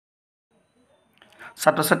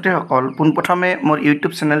ছাত্ৰ ছাত্ৰীসকল পোনপ্ৰথমে মোৰ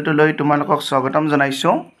ইউটিউব চেনেলটোলৈ তোমালোকক স্বাগতম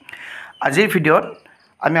জনাইছোঁ। আজিৰ ভিডিঅ'ত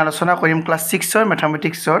আমি আলোচনা কৰিম ক্লাছ 6ৰ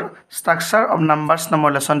মেথামেটিক্সৰ ষ্ট্ৰাকচাৰ অফ নাম্বাৰছ নামৰ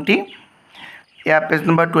লেচনটি। ইয়াৰ পেজ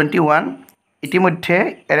নম্বৰ 21। ইতিমধ্যে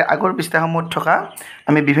ইয়াৰ আগৰ পৃষ্ঠাসমূহত থকা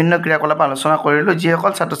আমি বিভিন্ন ক্ৰিয়াকলাপ আলোচনা কৰিলোঁ।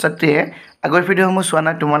 যিসকল ছাত্ৰ ছাত্ৰীয়ে আগৰ ভিডিঅ'সমূহ চোৱা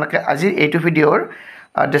নাই তোমালোকে আজিৰ এইটো ভিডিঅ'ৰ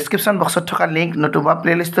ডেছক্ৰিপশ্যন বক্সত থকা লিংক নতুবা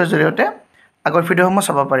প্লেলিষ্টৰ জৰিয়তে আগৰ ভিডিঅ'সমূহ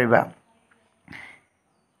চাব পাৰিবা।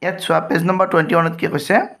 ইয়াত চোৱা পেজ নম্বৰ 21ত কি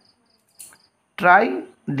কৈছে, ট্ৰাই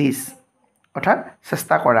দিছ অৰ্থাৎ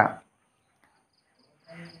চেষ্টা কৰা।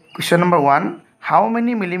 Question number 1, how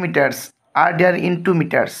many মিলিমিটাৰ্ছ are there in 2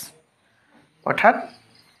 metres অৰ্থাৎ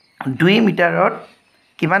 2 মিটাৰত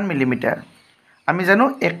কিমান মিলিমিটাৰ। আমি জানো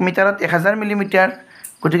 1 মিটাৰত 1000 মিলিমিটাৰ,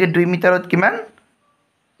 গতিকে 2 মিটাৰত কিমান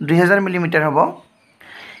 2000 মিলিমিটাৰ হ'ব।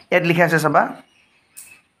 ইয়াত লিখা আছে চাবা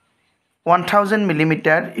 1000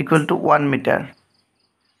 মিলিমিটাৰ ইকুৱেল টু 1 মিটাৰ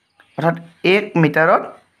অৰ্থাৎ 1 মিটাৰত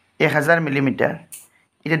 1000 মিলিমিটাৰ।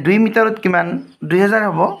 এতিয়া 2 মিটাৰত কিমান 2000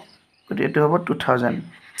 হ'ব, গতিকে এইটো হ'ব 2000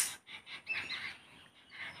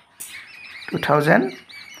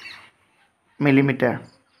 মিলিমিটাৰ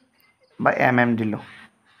বা দিলোঁ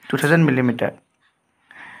 2000 millimetre.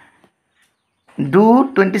 Do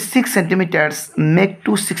 26 centimeters make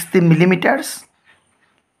 260 millimeters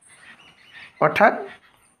অৰ্থাৎ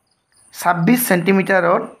 26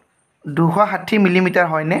 চেণ্টিমিটাৰত 260 মিলিমিটাৰ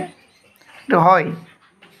হয়নে? এইটো হয়।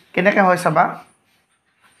 কেনেকৈ হয় চাবা,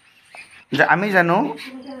 যে আমি জানো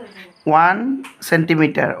 1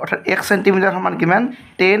 চেণ্টিমিটাৰ অৰ্থাৎ 1 চেণ্টিমিটাৰ সমান কিমান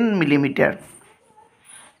 10 মিলিমিটাৰ।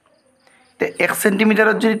 তে 1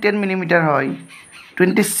 চেণ্টিমিটাৰত যদি 10 মিলিমিটাৰ হয়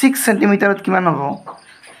 26 চেণ্টিমিটাৰত কিমান হ'ব,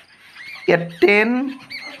 ইয়াত 10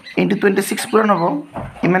 ইনটু 26 পূৰণ হ'ব,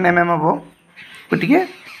 ইমান হ'ব। গতিকে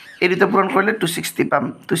এই দুটা পূৰণ কৰিলে 260 পাম,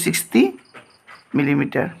 260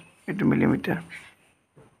 মিলিমিটাৰ, এইটো মিলিমিটাৰ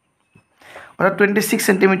অৰ্থাৎ 26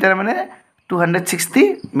 চেণ্টিমিটাৰ মানে 260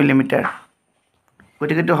 মিলিমিটাৰ।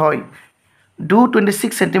 গতিকে এইটো হয়। ডু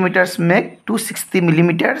 26 চেণ্টিমিটাৰ্ছ মেক 260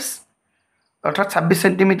 মিলিমিটাৰ্ছ অৰ্থাৎ 26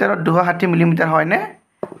 চেণ্টিমিটাৰত 260 মিলিমিটাৰ হয়নে?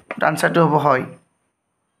 আনচাৰটো হ'ব হয়,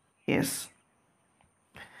 য়েছ।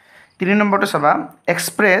 3 নম্বৰটো চাবা,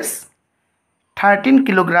 এক্সপ্ৰেছ 13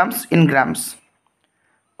 কিলোগ্ৰামছ ইন গ্ৰামছ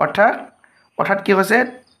অৰ্থাৎ কি কৈছে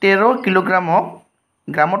 13 কিলোগ্ৰামক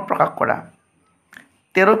গ্ৰামত প্ৰকাশ কৰা।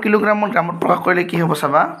 13 কিলোগ্ৰামক গ্ৰামত প্ৰকাশ কৰিলে কি হ'ব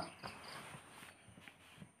চাবা,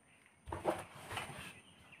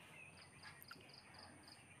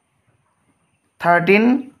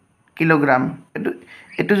 কিলোগ্ৰাম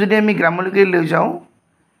এইটো যদি আমি গ্ৰামলৈকে লৈ যাওঁ,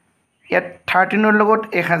 ইয়াত 13ৰ লগত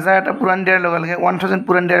 1000 এটা পূৰণ দিয়াৰ লগে লগে 1000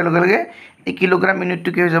 পূৰণ দিয়াৰ লগে লগে এই কিলোগ্ৰাম ইউনিটটো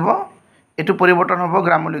কি হৈ যাব, এইটো পৰিৱৰ্তন হ'ব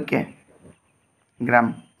গ্ৰামলৈকে, গ্ৰাম।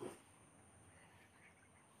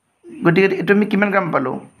 গতিকে এইটো আমি কিমান গ্ৰাম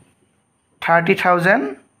পালোঁ,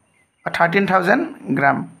 13,000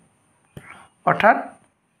 গ্ৰাম অৰ্থাৎ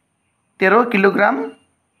 13 কিলোগ্ৰাম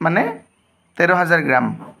মানে 13,000 গ্ৰাম।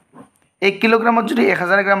 1 কিলোগ্ৰামত যদি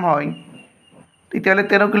 1000 গ্ৰাম হয় তেতিয়াহ'লে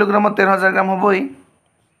 13 কিলোগ্ৰামত 13,000 গ্ৰাম হ'বই।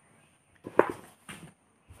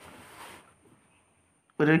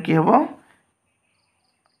 গতিকে কি হ'ব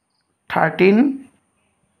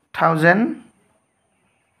 13,000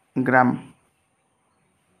 গ্ৰাম।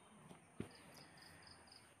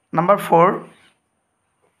 Number 4,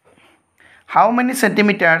 how many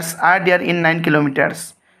centimeters are there in 9 kilometers?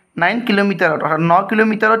 9 কিলোমিটাৰত অৰ্থাৎ 9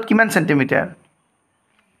 কিলোমিটাৰত কিমান চেণ্টিমিটাৰ,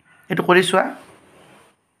 এইটো কৰি চোৱা।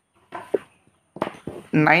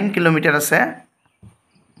 9 কিলোমিটাৰ আছে,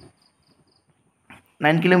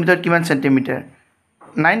 9 কিলোমিটাৰত কিমান চেণ্টিমিটাৰ,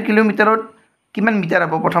 9 কিলোমিটাৰত কিমান মিটাৰ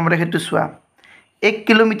হ'ব প্ৰথমতে সেইটো চোৱা। 1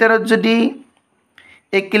 কিলোমিটাৰত যদি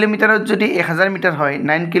 1000 মিটাৰ হয়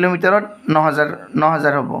 9 কিলোমিটাৰত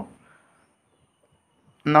 9000 হ'ব,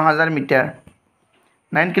 9000 মিটাৰ।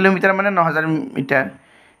 9 কিলোমিটাৰ মানে 9000 মিটাৰ।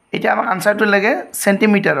 এতিয়া আমাক আনচাৰটো লাগে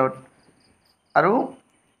চেণ্টিমিটাৰত, আৰু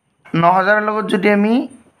 9000ৰ লগত যদি আমি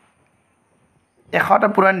 100 এটা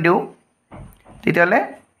পূৰণ দিওঁ তেতিয়াহ'লে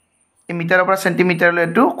এই মিটাৰৰ পৰা চেণ্টিমিটাৰলৈ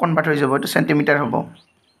এইটো কনভাৰ্ট হৈ যাব, এইটো চেণ্টিমিটাৰ হ'ব।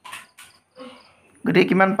 গতিকে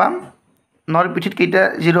কিমান পাম, 9ৰ পিঠিত কেইটা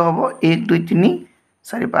 0 হ'ব, 1 2 3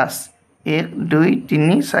 4 5, 1 2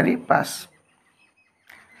 3 4 5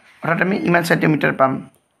 অৰ্থাৎ আমি ইমান চেণ্টিমিটাৰ পাম।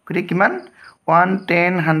 গতিকে কিমান 1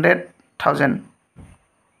 10 100 1000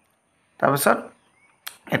 তাৰপিছত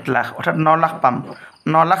 1 লাখ অৰ্থাৎ 9 লাখ পাম,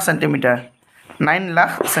 9 lakh centimetre, 9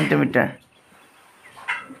 lakh centimetre.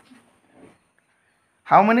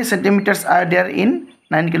 How many চেণ্টিমিটাৰ্ছ are there in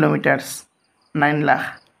 9 kilometres, 9 lakh.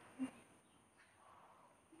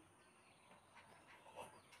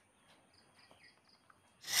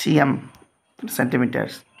 cm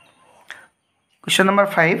centimeters. Question number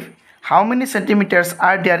 5, how many centimeters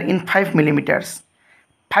are there in 5 millimeters?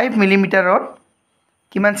 5 মিলিমিটাৰত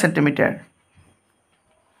কিমান সেন্টিমিটাৰ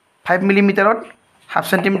 5 মিলিমিটাৰত হাফ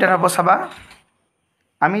সেন্টিমিটাৰ হ'ব চাবা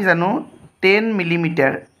আমি জানো 10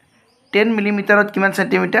 মিলিমিটাৰ 10 মিলিমিটাৰত কিমান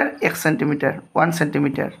সেন্টিমিটাৰ 1 সেন্টিমিটাৰ 1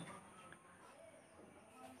 সেন্টিমিটাৰ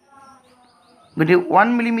গতি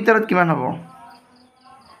 1 মিলিমিটাৰত কিমান হ'ব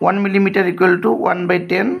 1 মিলিমিটাৰ ইকুৱেল টু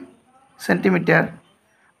 1/10 সেন্টিমিটাৰ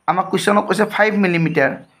আমাক কোৱেশ্চনত কৈছে 5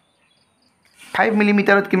 মিলিমিটাৰ 5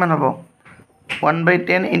 মিলিমিটাৰত কিমান হ'ব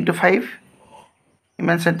 1/10 into 5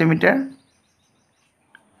 ইমান সেন্টিমিটাৰ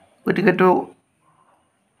গতিকে তো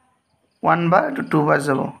 1 বা 2 বাজ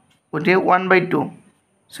যাব গতিকে 1/2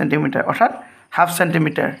 সেন্টিমিটাৰ অৰ্থাৎ হাফ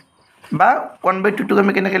সেন্টিমিটাৰ বা 1/2 টো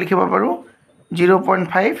আমি কেনেকৈ লিখিব পাৰোঁ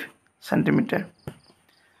 0.5 সেন্টিমিটাৰ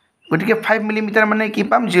গতিকে 5 মিলিমিটাৰ মানে কি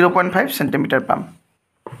পাম 0.5 সেন্টিমিটাৰ পাম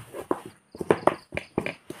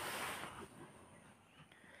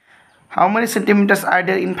How many centimeters are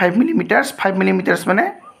there in 5 millimeters? 5 millimeters মানে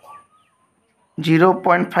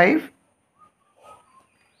 0.5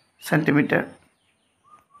 centimeter.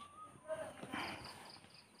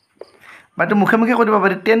 বাট মুখে মুখে কৰিব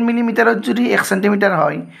পাৰি 10 মিলিমিটাৰত যদি 1 সেন্টিমিটাৰ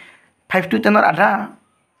হয় 5 to 10 আধা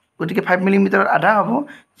গতিকে 5 মিলিমিটাৰৰ আধা হ'ব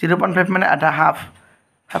 0.5 মানে আধা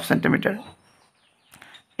হাফ সেন্টিমিটাৰ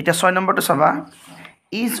এটা 6 নম্বৰটো চাবা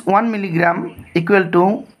is 1 milligram equal to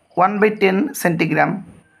 1/10 centigram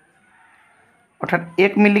অর্থাৎ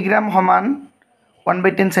 1 মিলিগ্রাম সমান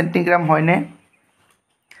 1/10 সেন্টিগ্রাম হয়নে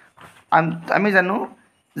আমি জানো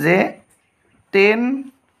যে 10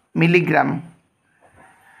 milligram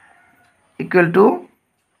equal to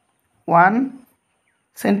 1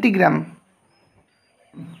 centigram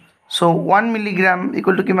so 1 milligram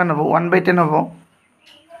equal to কিমান হ'ব 1/10 হ'ব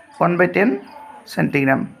 1/10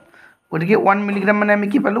 সেন্টিগ্রাম গতিকে 1 মিলিগ্রাম মানে আমি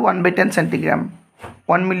কি পালো 1/10 centigram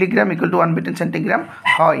 1 milligram equal to 1/10 centigram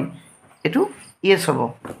হয় এটো yes hobo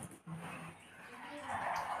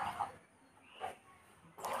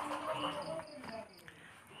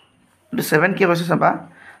 7 কি কৈছে চাবা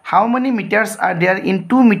how many meters are there in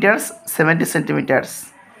 2 meters 70 centimeters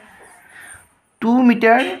 2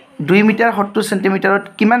 meter 2 meter 70 centimeterত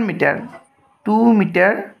কিমান মিটাৰ 2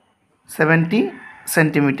 meter 70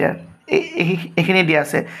 centimeter এখিনি দিয়া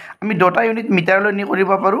আছে আমি ডটা ইউনিট মিটাৰলৈ নি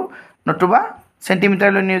কৰিব পাৰো নতুবা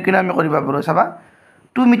সেন্টিমিটাৰলৈ নি কিনা আমি কৰিব পাৰো চাবা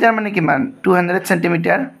 2 meter মানে কিমান 200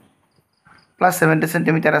 centimeter plus 70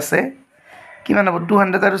 centimeter আছে কিমান হ'ব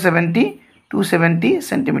 200 আৰু 70 270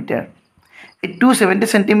 centimeter এই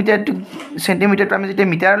 270 centimeter টো আমি যেতিয়া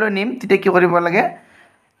মিটাৰলৈ নিম তেতিয়া কি কৰিব লাগে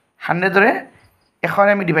 100 ৰে এখৰে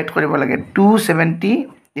আমি ডিভাইড কৰিব লাগে 270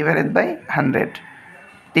 divided by 100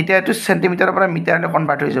 তেতিয়া এটো সেন্টিমিটাৰৰ পৰা মিটাৰলৈ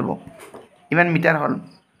কনভাৰ্ট হৈ যাব ইমান মিটাৰ হ'ল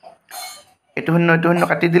এটো শূন্য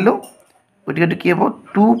কাটি দিলো গতিকে কি হ'ব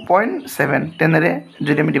 2.7 10ৰে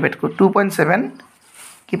যদি আমি ডিভাইড কৰো 2.7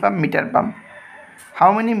 কি পাম মিটাৰ পাম how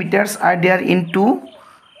many meters are there in 2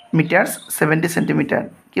 meters 70 centimeter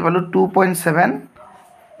কি পালো 2.7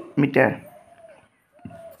 মিটাৰ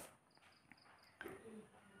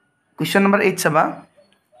question number 8 চাবা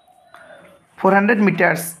 400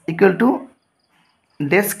 meters equal to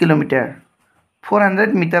 10 kilometer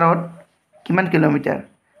 400 মিটাৰত কিমান কিলোমিটাৰ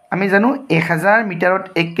আমি জানো 1000 মিটাৰত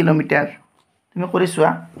 1 কিলোমিটাৰ তুমি কৰি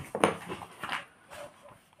চোৱা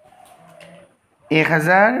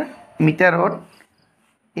 1000 মিটাৰত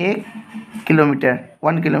 1 কিলোমিটাৰ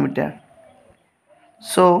 1 কিলোমিটাৰ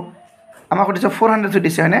সো আমাক কৈছে 400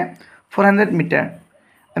 দিছে হয়নে 400 মিটাৰ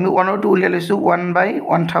আমি 1 উলিয়াই লৈছো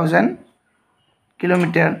 1/1000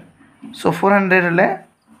 কিলোমিটাৰ সো 400 হলে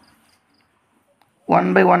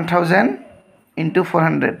 1/1000 into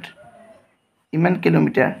 400 ইমান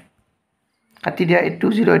কিলোমিটাৰ কাটি দিয়া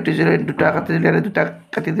 80 দুটা কাটি দিলে দুটা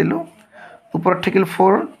কাটি দিলো ওপৰত থাকিল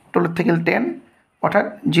 4 তলত থাকিল 10 অৰ্থাৎ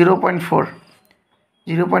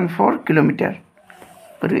 0.4 কিলোমিটাৰ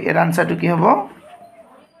গতিকে এৰ আনসাৰটো কি হ'ব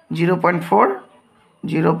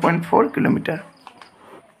 0.4 কিলোমিটাৰ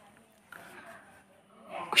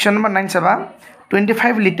question number 9 চাবা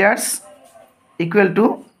 25 liters equal to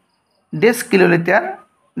 10 kiloliter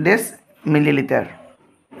 10 milliliter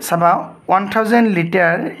চাবা 1000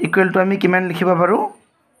 লিটাৰ ইকুৱেল টু আমি কিমান লিখিব পাৰো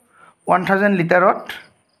 1000 লিটাৰত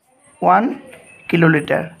 1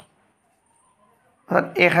 কিলোলিটাৰ অৰ্থাৎ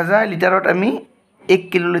 1000 লিটাৰত আমি 1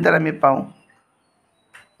 কিলোলিটাৰ আমি পাও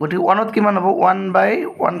গতিকে 1ত কিমান হ'ব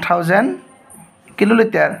 1/1000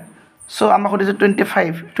 কিলোলিটাৰ সো আমাক কৈছে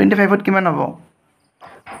 25ত কিমান হ'ব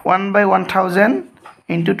 1/1000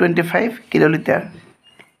 into 25 কিলোলিটাৰ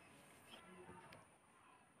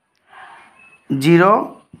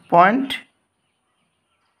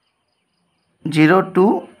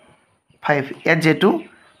 0.025 ইয়াত যেটো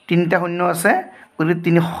তিনিটা শূন্য আছে গতিকে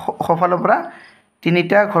তিনি সফালৰ পৰা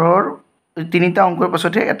তিনিটা ঘৰৰ তিনিটা অংকৰ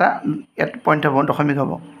পাছতহে এটা পইণ্ট হ'ব দশমিক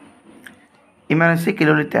হ'ব ইমান হৈছে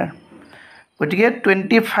কিলোলিটাৰ গতিকে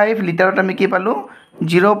 25 লিটাৰত আমি কি পালোঁ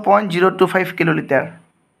 0.025 কিলোলিটাৰ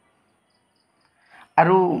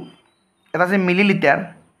আৰু এটা আছে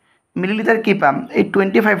মিলিলিটাৰ কি পাম এই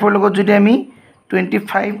 25ৰ লগত যদি আমি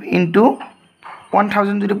 25 ইনটু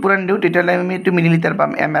 1000 যদি পূৰণ দিওঁ তেতিয়াহ'লে আমি এইটো মিলিলিটাৰ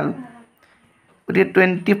পাম ml গতিকে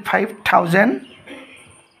 25000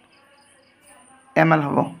 ml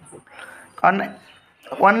হ'ব কাৰণ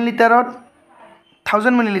 1 লিটাৰত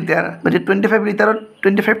 1000 মিলিলিটাৰ গতিকে 25 লিটাৰত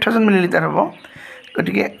 25000 মিলিলিটাৰ হ'ব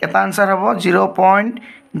গতিকে এটা আনসাৰ হ'ব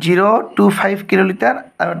 0.025 কিলোলিটাৰ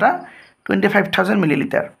আৰু এটা 25000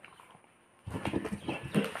 মিলিলিটাৰ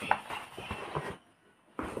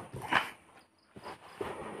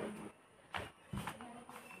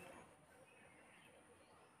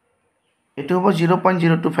এটো হ'ব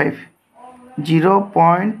 0.025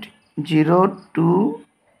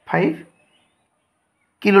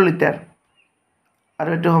 কিলোলিটাৰ আৰু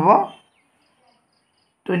এটো হ'ব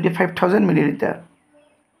 25000 মিলিলিটাৰ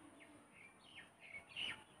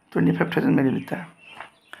 25000 মিলিলিটাৰ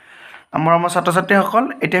আমাৰ ছাত্ৰ ছাত্ৰীসকল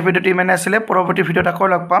এটা ভিডিঅ'টো ইমানে আছিল পৰৱৰ্তী ভিডিঅ'ত আকৌ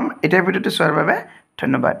লগ পাম এটা ভিডিঅ'টো চোৱাৰ বাবে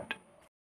ধন্যবাদ